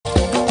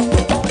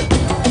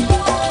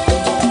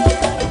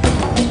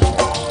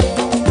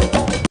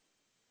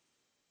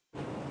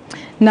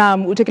Na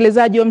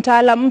utekelezaji wa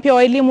mtaala mpya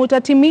wa elimu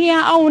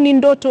utatimia au ni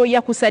ndoto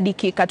ya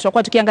kusadikika?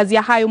 Tutakuwa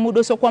tukiangazia hayo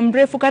muda usiokuwa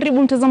mrefu.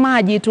 Karibu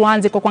mtazamaji,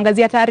 tuanze kwa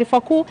kuangazia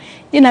taarifa kuu.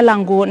 Jina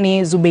langu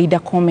ni Zubeida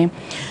Kome.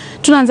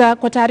 Tunaanza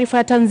kwa taarifa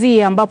ya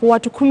tanzia ambapo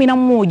watu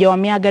 11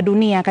 wameaga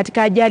dunia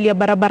katika ajali ya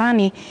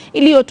barabarani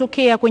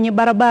iliyotokea kwenye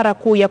barabara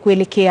kuu ya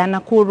kuelekea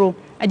Nakuru.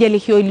 Ajali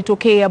hiyo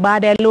ilitokea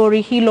baada ya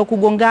lori hilo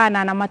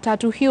kugongana na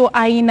matatu hiyo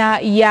aina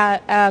ya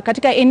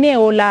katika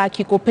eneo la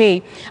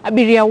Kikopey.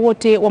 Abiria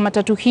wote wa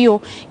matatu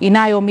hiyo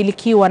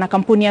inayomilikiwa na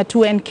kampuni ya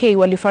 2NK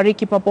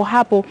walifariki papo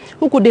hapo,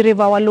 huku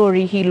dereva wa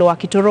lori hilo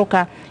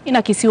akitoroka.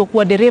 Inakisiwa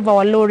kuwa dereva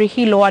wa lori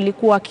hilo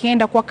alikuwa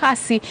akienda kwa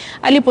kasi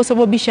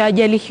aliposababisha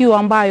ajali hiyo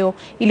ambayo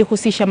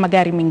ilihusisha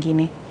magari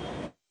mengine.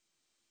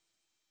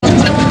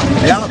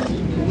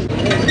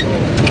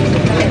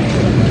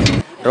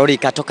 Lori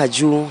ikatoka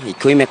juu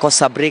ikiwa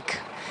imekosa brake,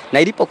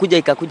 na ilipokuja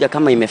ikakuja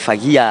kama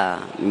imefagia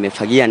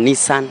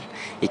Nissan,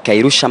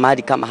 ikairusha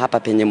mahali kama hapa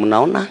penye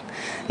mnaona,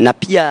 na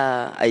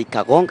pia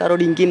ikagonga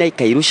lori nyingine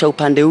ikairusha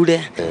upande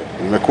ule.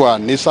 Imekuwa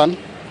Nissan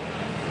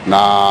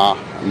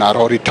na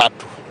lori 3.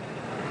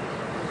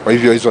 Kwa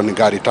hivyo hizo ni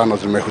gari 5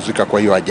 zimehusika kwa hiyo ajali.